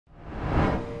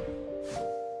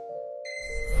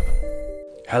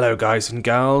Hello guys and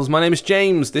gals, my name is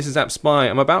James, this is App Spy.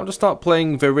 I'm about to start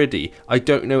playing VIRIDI. I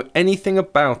don't know anything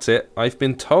about it. I've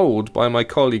been told by my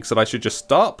colleagues that I should just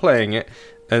start playing it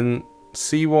and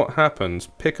see what happens.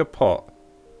 Pick a pot.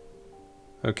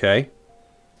 Okay.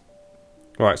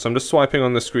 Right, so I'm just swiping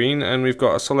on the screen and we've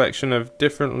got a selection of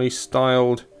differently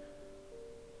styled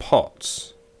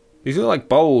pots. These look like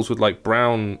bowls with like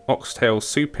brown oxtail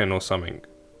soup in or something.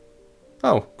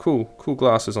 Oh, cool. Cool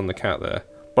glasses on the cat there.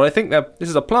 But I think this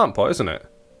is a plant pot, isn't it?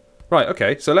 Right,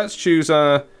 okay, so let's choose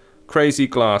crazy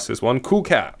glasses one. Cool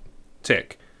cat.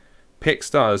 Tick. Pick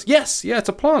stars. Yes! Yeah, it's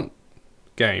a plant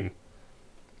game.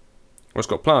 Well, it's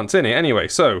got plants in it. Anyway,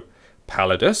 so,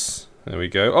 Palladus. There we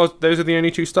go. Oh, those are the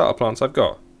only two starter plants I've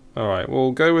got. Alright,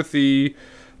 we'll go with the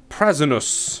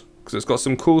Prasinus, because it's got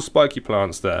some cool spiky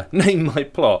plants there. Name my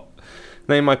plot.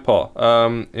 Name my pot.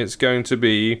 It's going to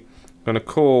be... I'm going to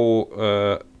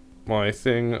call my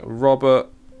thing Robert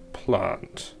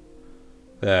Plant.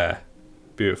 There.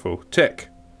 Beautiful. Tick.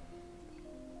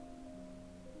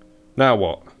 Now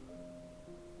what?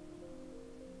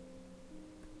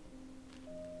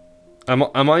 Am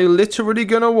I literally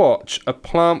gonna watch a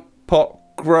plant pot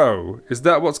grow? Is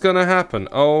that what's gonna happen?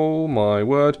 Oh my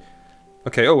word.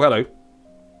 Okay, oh hello.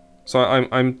 So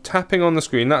I'm tapping on the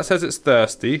screen. That says it's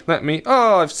thirsty. Let me...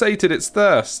 Oh, I've sated its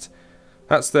thirst.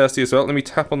 That's thirsty as well. Let me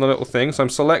tap on the little thing. So I'm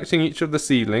selecting each of the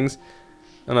seedlings.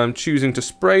 And I'm choosing to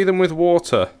spray them with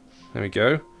water. There we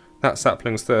go. That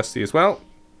sapling's thirsty as well.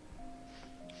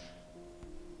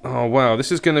 Oh wow,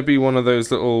 this is going to be one of those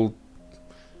little...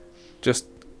 Just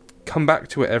come back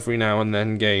to it every now and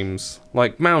then games.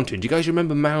 Like Mountain. Do you guys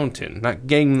remember Mountain? That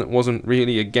game that wasn't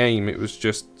really a game. It was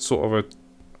just sort of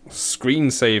a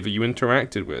screensaver you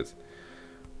interacted with.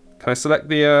 Can I select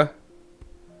the...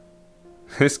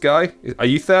 This guy? Are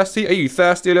you thirsty? Are you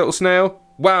thirsty, little snail?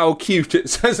 Wow, cute, it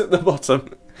says at the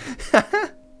bottom.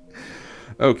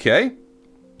 Okay.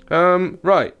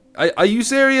 Right. Are you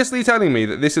seriously telling me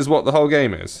that this is what the whole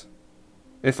game is?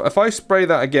 If I spray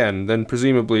that again, then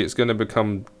presumably it's going to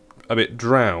become a bit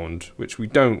drowned, which we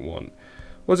don't want.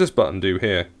 What does this button do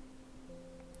here?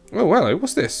 Oh, hello,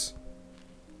 what's this?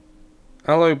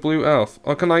 Aloe Blue Elf.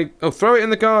 Oh, can I... Oh, throw it in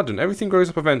the garden. Everything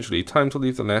grows up eventually. Time to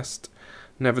leave the nest.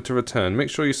 Never to return. Make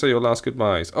sure you say your last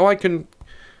goodbyes. Oh, I can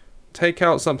take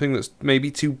out something that's maybe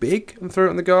too big and throw it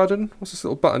in the garden. What's this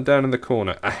little button down in the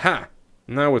corner? Aha!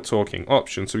 Now we're talking.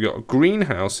 Options. So we've got a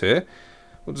greenhouse here.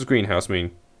 What does greenhouse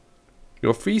mean?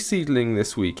 Your free seedling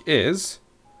this week is...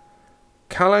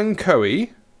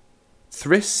 Kalanchoe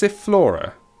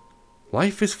Thrissiflora.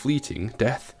 Life is fleeting.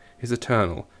 Death is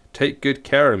eternal. Take good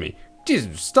care of me.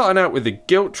 Jeez, starting out with a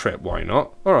guilt trip, why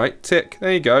not? Alright, tick.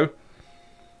 There you go.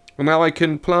 And now I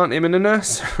can plant him in a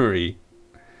nursery.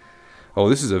 Oh,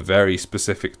 this is a very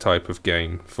specific type of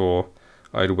game for,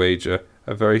 I'd wager,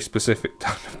 a very specific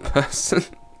type of person.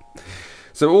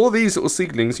 So all these little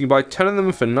seedlings, you can buy 10 of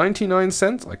them for 99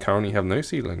 cents. I currently have no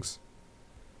seedlings.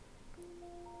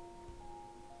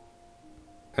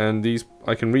 And these,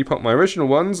 I can repot my original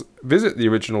ones, visit the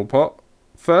original pot.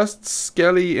 First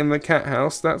Skelly in the cat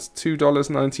house, that's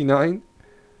 $2.99.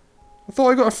 I thought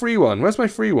I got a free one. Where's my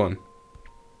free one?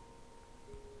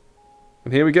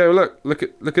 And here we go, look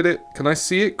at it. Can I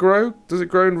see it grow? Does it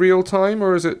grow in real time,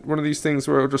 or is it one of these things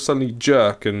where it'll just suddenly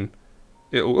jerk and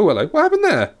it'll... Oh, hello. What happened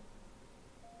there?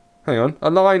 Hang on. A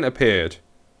line appeared.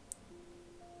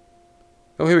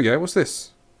 Oh, here we go. What's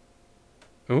this?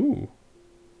 Ooh.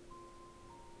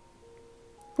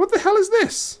 What the hell is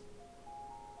this?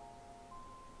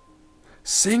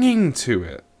 Singing to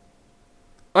it.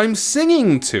 I'm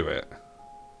singing to it.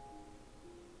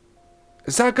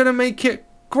 Is that going to make it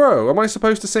grow? Am I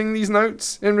supposed to sing these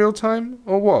notes in real time,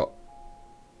 or what?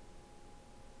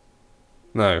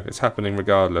 No, it's happening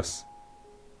regardless.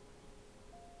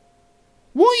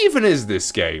 What even is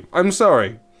this game? I'm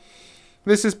sorry.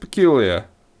 This is peculiar.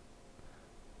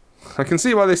 I can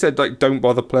see why they said, like, don't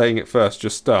bother playing it first,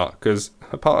 just start, because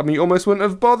a part of me almost wouldn't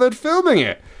have bothered filming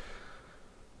it.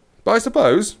 But I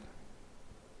suppose...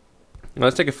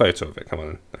 Let's take a photo of it, come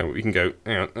on. And we can go,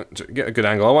 hang on, get a good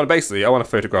angle. I want to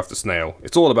photograph the snail.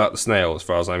 It's all about the snail as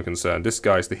far as I'm concerned. This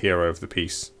guy's the hero of the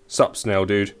piece. Sup, snail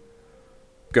dude.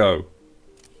 Go.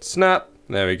 Snap.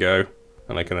 There we go.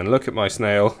 And I can then look at my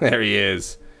snail. There he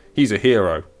is. He's a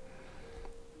hero.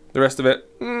 The rest of it,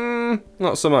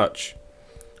 not so much.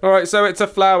 Alright, so it's a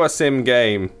flower sim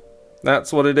game.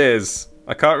 That's what it is.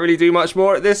 I can't really do much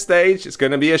more at this stage. It's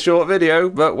going to be a short video,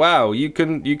 but wow, you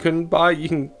can buy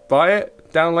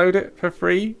it, download it for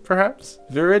free, perhaps.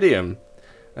 Viridium,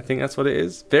 I think that's what it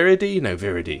is. VIRIDI, no,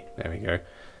 VIRIDI. There we go.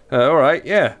 All right,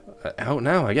 yeah, out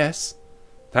now, I guess.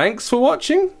 Thanks for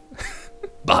watching.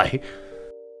 Bye.